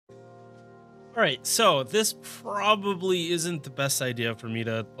All right, so this probably isn't the best idea for me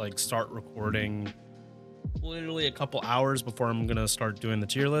to like start recording literally a couple hours before I'm gonna start doing the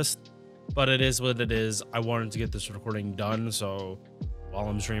tier list, but it is what it is. I wanted to get this recording done, so while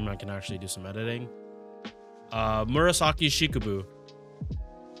I'm streaming, I can actually do some editing. Murasaki Shikibu,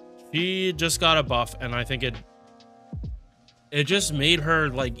 she just got a buff, and I think it just made her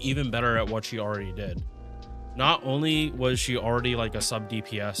like even better at what she already did. Not only was she already like a sub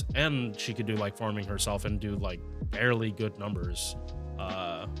DPS, and she could do like farming herself and do like fairly good numbers.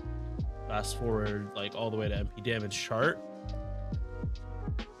 Fast forward like all the way to MP damage chart,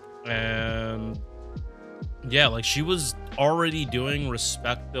 and yeah, like she was already doing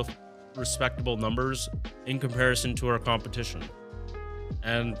respectable numbers in comparison to her competition,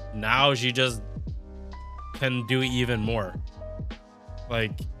 and now she just can do even more.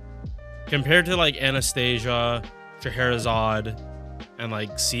 Like compared to like Anastasia, Scheherazade, and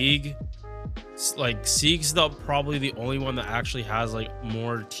like Sieg, like Sieg's probably the only one that actually has like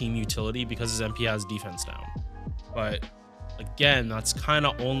more team utility because his MP has defense down. But again, that's kind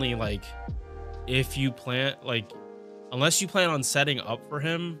of only like if you plan, like unless you plan on setting up for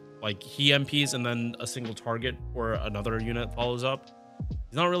him, like he MPs and then a single target or another unit follows up,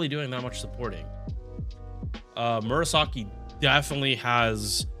 he's not really doing that much supporting. Murasaki definitely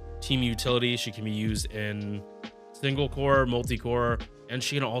has team utility. She can be used in single core, multi-core, and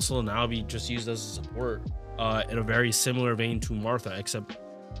she can also now be just used as a support in a very similar vein to Martha, except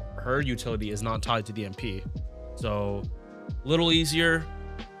her utility is not tied to the MP. So a little easier.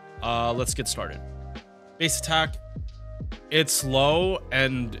 Let's get started. Base attack, it's low,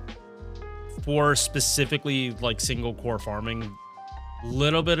 and for specifically like single core farming,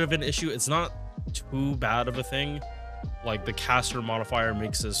 little bit of an issue. It's not too bad of a thing. Like the caster modifier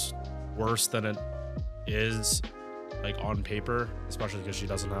makes this worse than it is like on paper, especially because she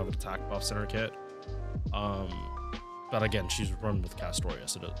doesn't have attack buffs in her kit. But again, she's run with Castoria,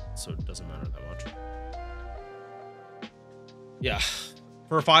 so it doesn't matter that much. Yeah,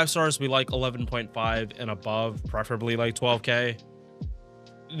 for 5 stars, we like 11.5 and above, preferably like 12k.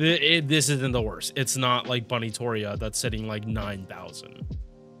 This isn't the worst. It's not like Bunny Toria that's sitting like 9,000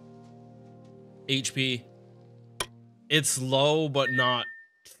 HP. It's low, but not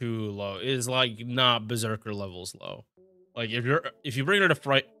too low. It's like not berserker levels low. Like if you bring her to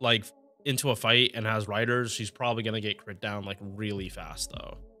fight, like into a fight and has riders, she's probably gonna get crit down like really fast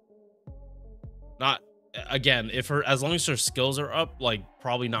though. Not again, as long as her skills are up, like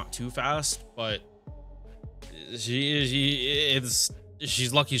probably not too fast, but she's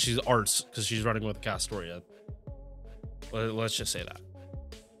lucky she's arts because she's running with Castoria. Let's just say that.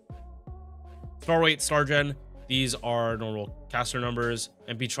 Star weight, star gen. These are normal caster numbers.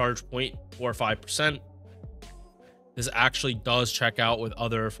 MP charge 0.45%. This actually does check out with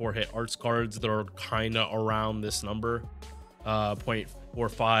other 4-hit arts cards that are kind of around this number.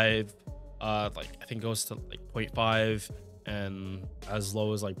 0.45, like I think goes to like 0.5 and as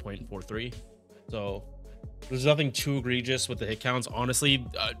low as like 0.43. So there's nothing too egregious with the hit counts. Honestly,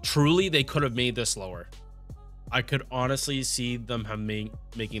 truly, they could have made this lower. I could honestly see them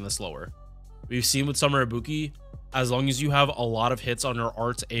making this lower. We've seen with Summer Ibuki, as long as you have a lot of hits on your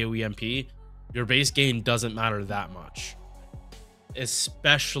arts AoE MP, your base game doesn't matter that much,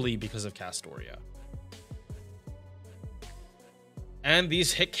 especially because of Castoria. And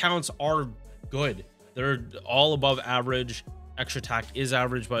these hit counts are good. They're all above average. Extra attack is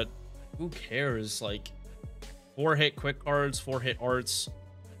average, but who cares? Like 4-hit quick cards, 4-hit arts,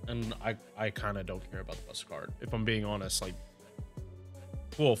 and I kind of don't care about the bus card, if I'm being honest. Like,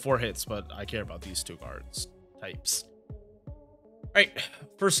 cool, 4 hits, but I care about these 2 cards types. All right,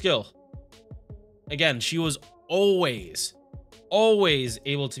 first skill. Again, she was always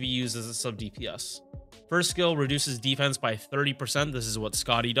able to be used as a sub DPS. First skill reduces defense by 30%. This is what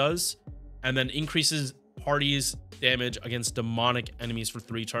Scotty does, and then increases party's damage against demonic enemies for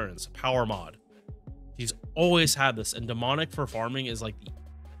 3 turns. Power mod. She's always had this, and demonic for farming is like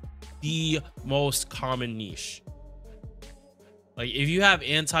the most common niche. Like if you have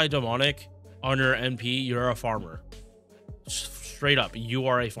anti-demonic on your NP, you're a farmer. Straight up, you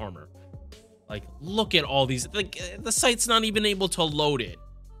are a farmer. Like look at all these, like the site's not even able to load it.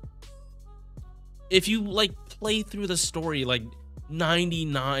 If you like play through the story, like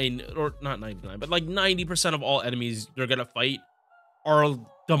 99 or not 99, but like 90% of all enemies you're gonna fight are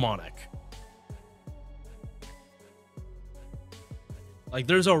demonic. Like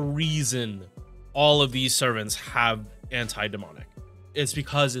there's a reason all of these servants have anti-demonic. It's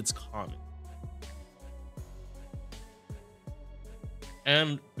because it's common.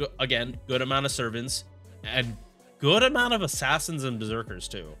 And again, good amount of servants and good amount of assassins and berserkers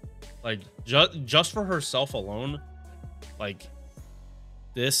too. Like just for herself alone, like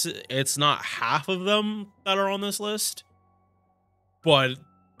this, it's not half of them that are on this list, but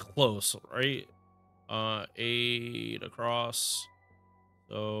close, right? 8 across,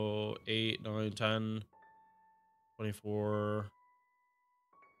 so 8, 9, 10, 24,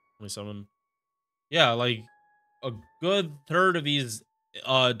 27. Yeah, like a good third of these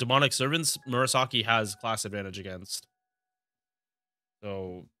demonic servants Murasaki has class advantage against.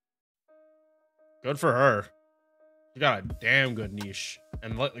 So good for her. She got a damn good niche.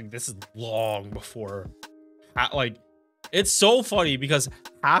 And like this is long before like it's so funny because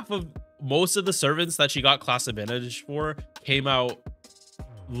most of the servants that she got class advantage for came out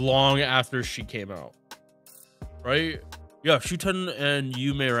long after she came out. Right? Yeah, Shuten and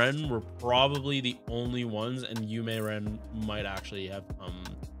Yume Ren were probably the only ones, and Yume Ren might actually have come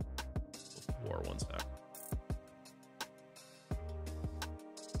before. One sec.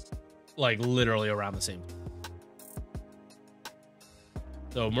 Like literally around the same time.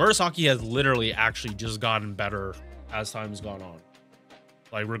 So Murasaki has literally actually just gotten better as time's gone on.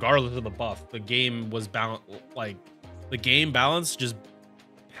 Like regardless of the buff, the game was like the game balance just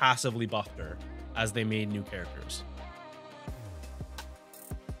passively buffed her as they made new characters.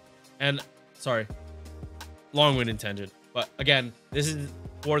 And sorry, long-winded tangent, but again, this is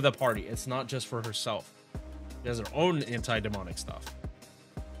for the party. It's not just for herself. She has her own anti-demonic stuff,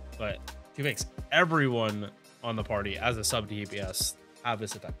 but she makes everyone on the party as a sub-DPS have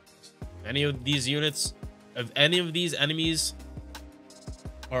this attack. Any of these units, if any of these enemies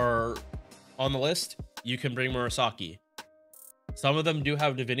are on the list, you can bring Murasaki. Some of them do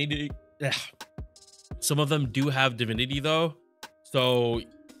have divinity. Some of them do have divinity though, so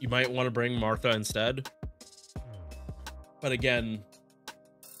you might want to bring Martha instead. But again,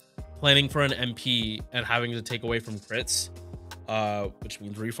 planning for an MP and having to take away from crits, which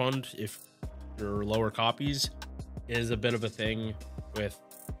means refund if you're lower copies, is a bit of a thing with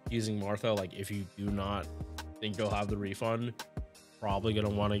using Martha. Like if you do not think you'll have the refund, probably gonna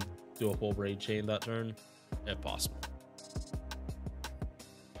want to do a full braid chain that turn if possible.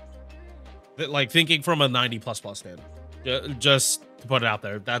 Like thinking from a 90++ standard, just to put it out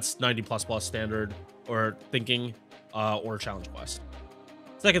there, that's 90++ standard or thinking or challenge quest.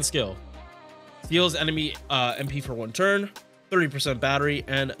 Second skill, steals enemy MP for 1 turn, 30% battery,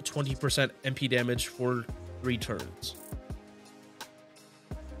 and 20% MP damage for 3 turns.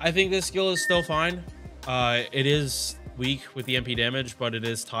 I think this skill is still fine. It is weak with the MP damage, but it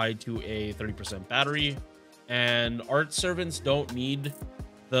is tied to a 30% battery, and art servants don't need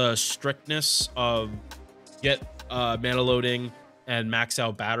the strictness of get mana loading and max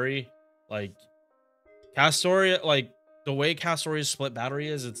out battery. Like Castoria, like the way Castoria's split battery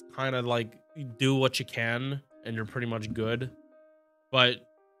is, it's kind of like you do what you can and you're pretty much good. But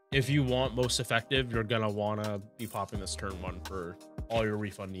if you want most effective, you're gonna want to be popping this turn 1 for all your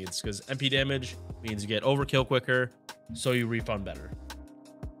refund needs, because MP damage means you get overkill quicker, so you refund better.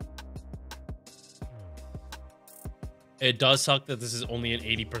 It does suck that this is only an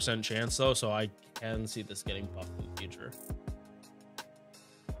 80% chance though, so I can see this getting buffed in the future.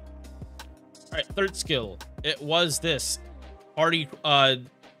 All right, third skill. It was this party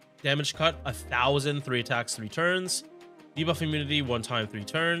damage cut 1,000, 3 attacks, 3 turns, debuff immunity 1 time, 3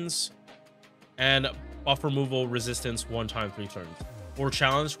 turns, and buff removal resistance 1 time, 3 turns. For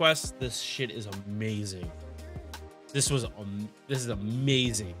challenge quests, this shit is amazing. This is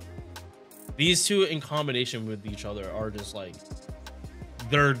amazing. These two in combination with each other are just like,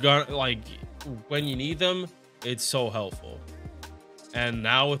 they're gonna, like, when you need them, it's so helpful. And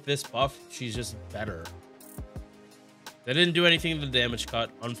now with this buff, she's just better. They didn't do anything to the damage cut,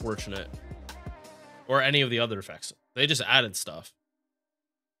 unfortunate, or any of the other effects. They just added stuff.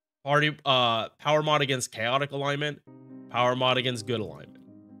 Party power mod against chaotic alignment, power mod against good alignment.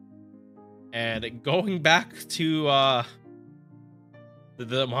 And going back to the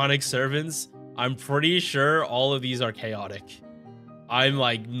demonic servants, I'm pretty sure all of these are chaotic. I'm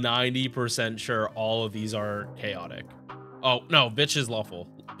like 90% sure all of these are chaotic. Oh no, bitch is lawful.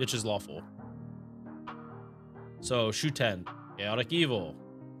 Bitch is lawful. So Shuten, chaotic evil.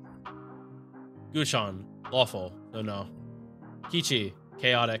 Gushan, lawful. So no. Kichi,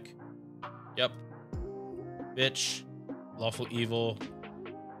 chaotic. Yep. Bitch, lawful evil.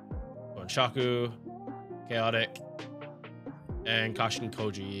 Gonshaku, chaotic. And Kashin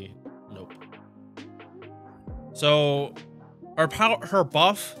Koji, nope. So her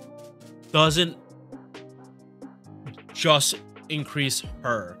buff doesn't just increase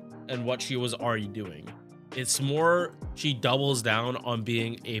her and what she was already doing. It's more she doubles down on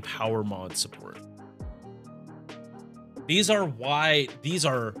being a power mod support. These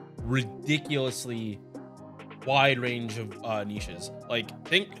are ridiculously wide range of niches. Like,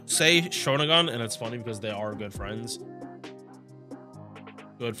 say Shonagon, and it's funny because they are good friends.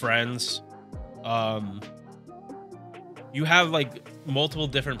 You have like multiple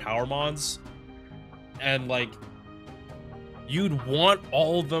different power mods, and like you'd want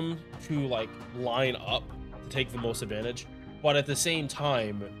all of them to like line up to take the most advantage, but at the same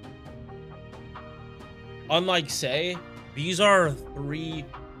time, unlike say, these are three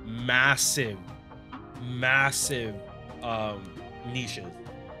massive niches.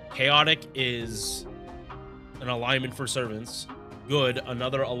 Chaotic is an alignment for servants. Good,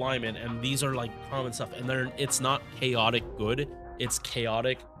 another alignment, and these are like common stuff. And it's not chaotic good, it's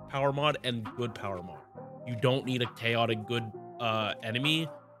chaotic power mod and good power mod. You don't need a chaotic good enemy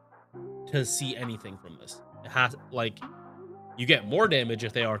to see anything from this. It has, like, you get more damage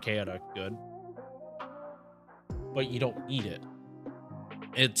if they are chaotic good, but you don't need it.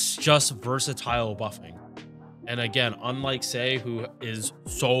 It's just versatile buffing. And again, unlike Sei, who is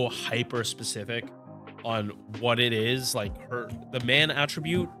so hyper specific on what it is, like the man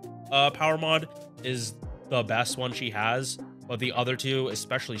attribute power mod is the best one she has, but the other two,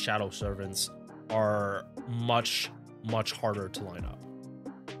 especially Shadow Servants, are much harder to line up.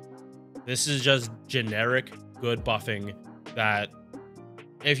 This is just generic good buffing that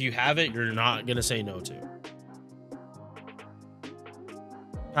if you have it, you're not gonna say no to.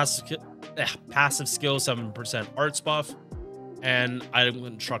 Passive skill 7% arts buff, and item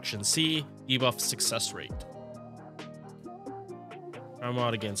construction C, debuff success rate. I'm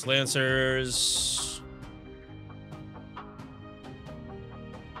out against Lancers.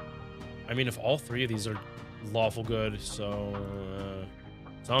 I mean, if all three of these are lawful good, so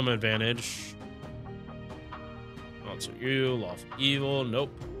some advantage. Answer you, lawful evil,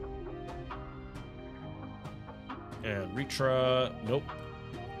 nope. And Ritra, nope.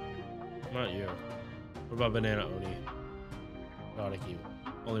 Not you. What about Banana Oni? Not a you.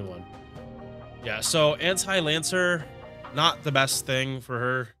 Only one. Yeah, so anti-Lancer, not the best thing for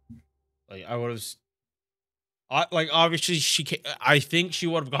her. Like, I would have... like, obviously, I think she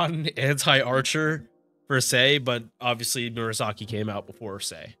would have gotten anti-Archer for Sei, but obviously Murasaki came out before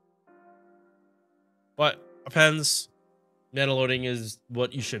Sei. But, depends. Mana loading is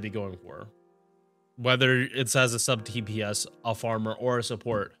what you should be going for. Whether it's as a sub-TPS, a farmer, or a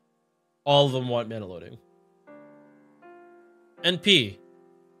support, all of them want mana loading. NP.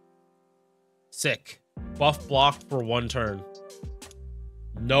 Sick. Buff blocked for 1 turn.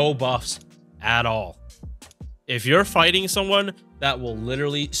 No buffs at all. If you're fighting someone that will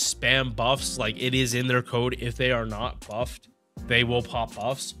literally spam buffs, like it is in their code, if they are not buffed, they will pop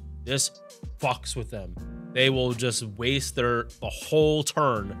buffs. This fucks with them. They will just waste the whole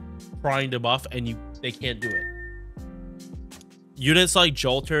turn trying to buff, and they can't do it. Units like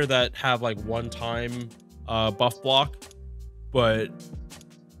Jolter that have like 1-time buff block, but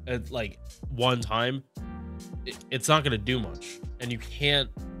at like 1 time, it's not gonna do much, and you can't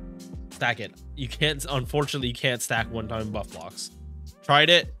stack it. Unfortunately, you can't stack 1-time buff blocks. Tried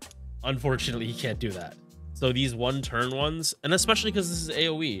it, unfortunately, you can't do that. So these 1-turn ones, and especially because this is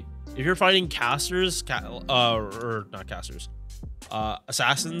AoE, if you're fighting casters, or not casters,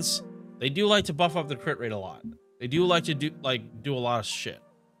 assassins, they do like to buff up the crit rate a lot. They do like to do a lot of shit.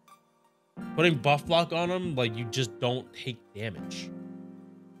 Putting buff block on them, like, you just don't take damage.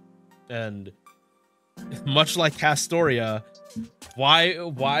 And much like Castoria,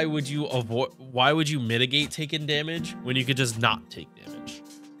 why would you mitigate taking damage when you could just not take damage?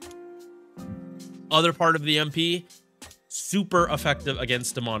 Other part of the MP, super effective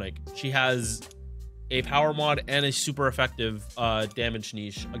against demonic. She has a power mod and a super effective damage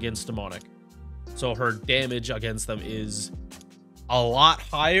niche against demonic. So her damage against them is a lot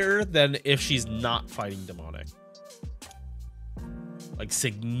higher than if she's not fighting demonic. Like,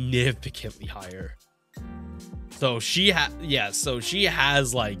 significantly higher. So she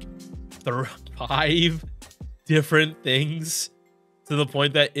has like 5 different things, to the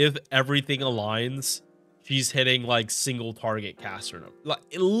point that if everything aligns, she's hitting like single target caster. Like,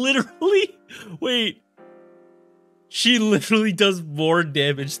 literally, wait, she literally does more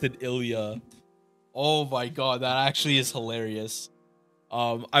damage than Ilya. Oh my god, that actually is hilarious.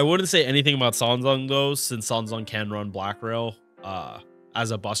 I wouldn't say anything about Sanzong though, since Sanzong can run Black Rail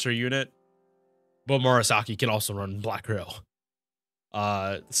as a buster unit, but Murasaki can also run Black Rail.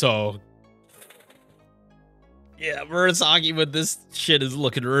 So yeah, Murasaki with this shit is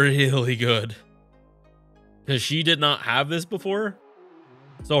looking really good, because she did not have this before.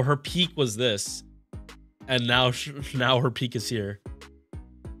 So her peak was this, and now her peak is here.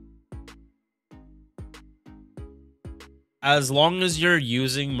 as long as you're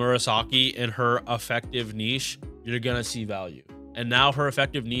using Murasaki in her effective niche, you're gonna see value. And now her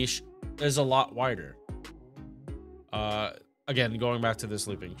effective niche is a lot wider. Again, going back to this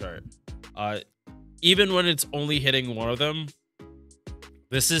looping chart, even when it's only hitting one of them,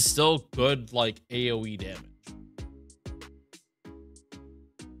 this is still good, like, AoE damage.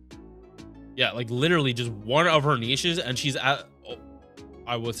 Yeah, like literally just one of her niches, and she's at,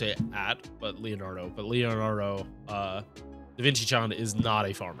 I would say at, but Leonardo, Da Vinci-chan is not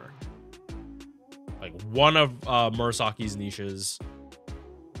a farmer. Like one of Murasaki's niches,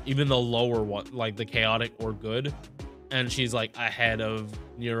 even the lower one, like the chaotic or good, and she's like ahead of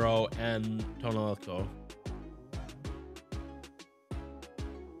Nero and Tonelko.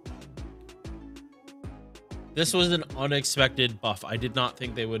 This was an unexpected buff. I did not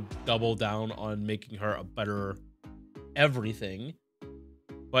think they would double down on making her a better everything.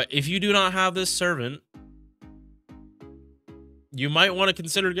 But if you do not have this servant, you might want to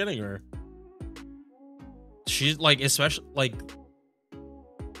consider getting her. She's like, especially like,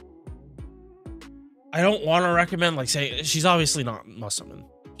 I don't want to recommend, like, say, she's obviously not must summon.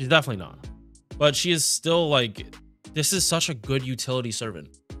 She's definitely not. But she is still like, this is such a good utility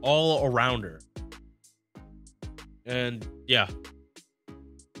servant all around her. And yeah,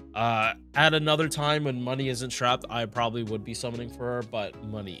 at another time when money isn't strapped, I probably would be summoning for her, but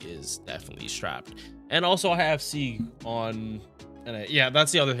money is definitely strapped. And also I have Sieg on, and yeah,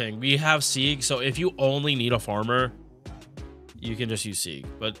 that's the other thing. We have Sieg, so if you only need a farmer, you can just use Sieg.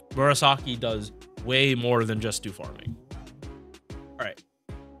 But Murasaki does way more than just do farming. All right.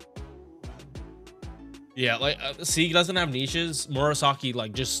 Yeah, like Sieg doesn't have niches. Murasaki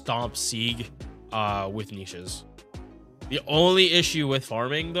like just stomps Sieg with niches. The only issue with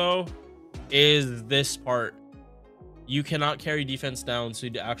farming, though, is this part. You cannot carry defense down, so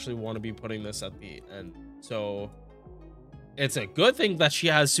you actually want to be putting this at the end. So it's a good thing that she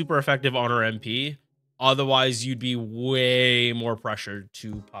has super effective on her MP. Otherwise, you'd be way more pressured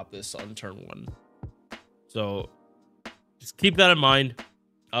to pop this on turn 1. So just keep that in mind.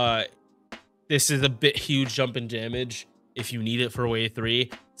 This is a bit huge jump in damage. If you need it for wave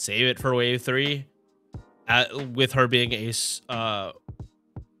 3, save it for wave 3. With her being a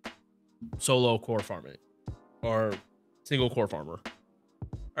solo core farming or single core farmer.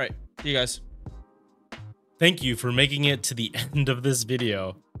 All right, see you guys. Thank you for making it to the end of this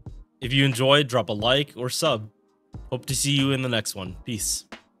video. If you enjoyed, drop a like or sub. Hope to see you in the next one. Peace.